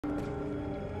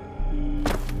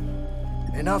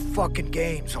Enough fucking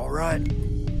games, all right?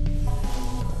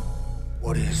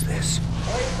 What is this?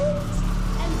 Hey, folks,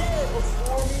 and there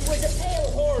before me was a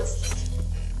pale horse.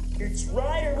 Its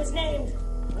rider was named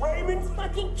Raymond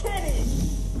fucking Kenney.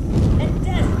 And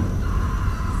death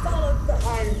followed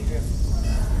behind him.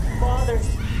 Fathers,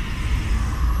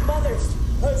 mothers,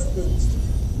 husbands,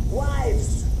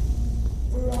 wives,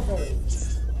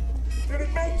 brothers. Did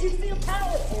it make you feel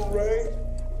powerful, Ray?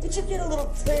 Did you get a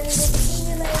little tingle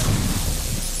in your leg?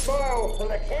 Smile for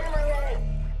the camera, Ray.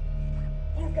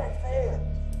 You've got fans.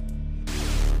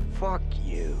 Fuck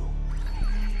you.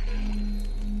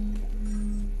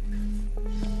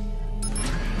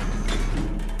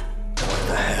 What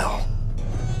the hell?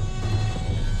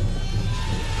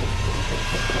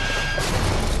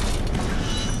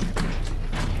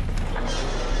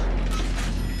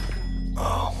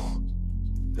 Oh,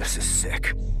 this is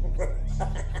sick.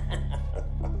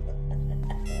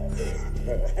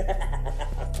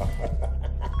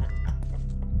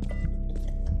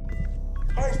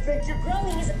 I think you're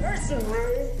growing as a person,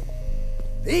 Ray.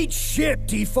 Eat shit,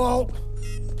 Defalt.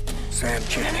 Sam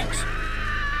Jennings.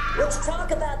 Let's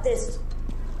talk about this.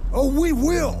 Oh, we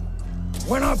will.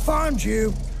 When I find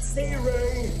you. See,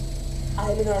 Ray,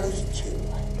 I'm an artist too.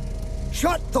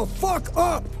 Shut the fuck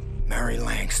up! Mary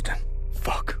Langston.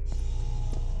 Fuck.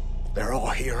 They're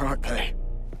all here, aren't they?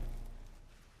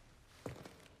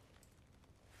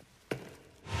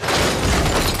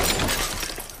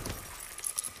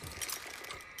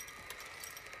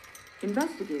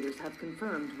 Investigators have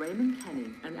confirmed Raymond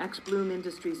Kenney, an ex-Bloom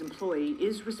Industries employee,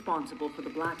 is responsible for the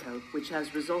blackout, which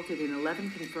has resulted in 11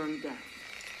 confirmed deaths.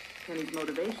 Kenny's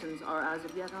motivations are as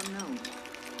of yet unknown,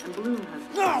 and Bloom has...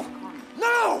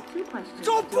 No! It's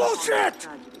all bullshit!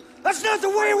 That's not the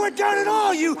way it went down at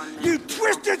all, you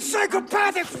twisted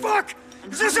psychopathic fuck!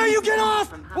 Is this how you get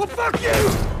off? Well, fuck you!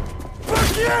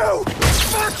 Fuck you!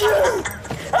 Fuck you!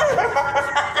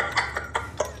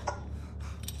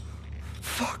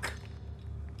 Fuck.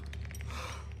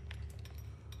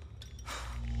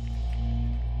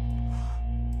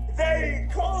 They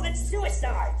called it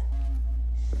suicide.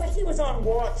 But he was on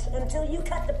watch until you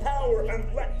cut the power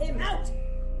and let him out.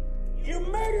 You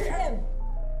murdered him!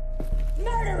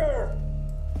 Murderer!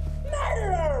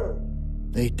 Murderer!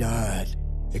 They died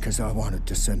because I wanted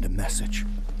to send a message.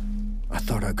 I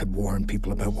thought I could warn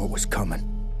people about what was coming.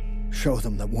 Show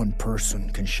them that one person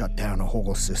can shut down a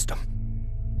whole system.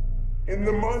 In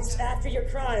the months after your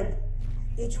crime,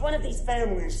 each one of these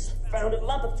families found a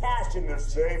lump of cash in their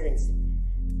savings.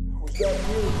 Was that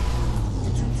you?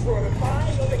 Did you try to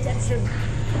buy your redemption?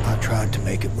 I tried to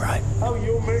make it right. Oh,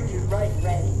 you'll make it right,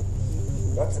 Ray.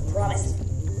 That's a promise.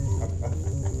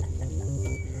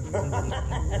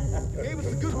 Gave us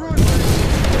a good run,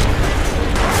 Ray.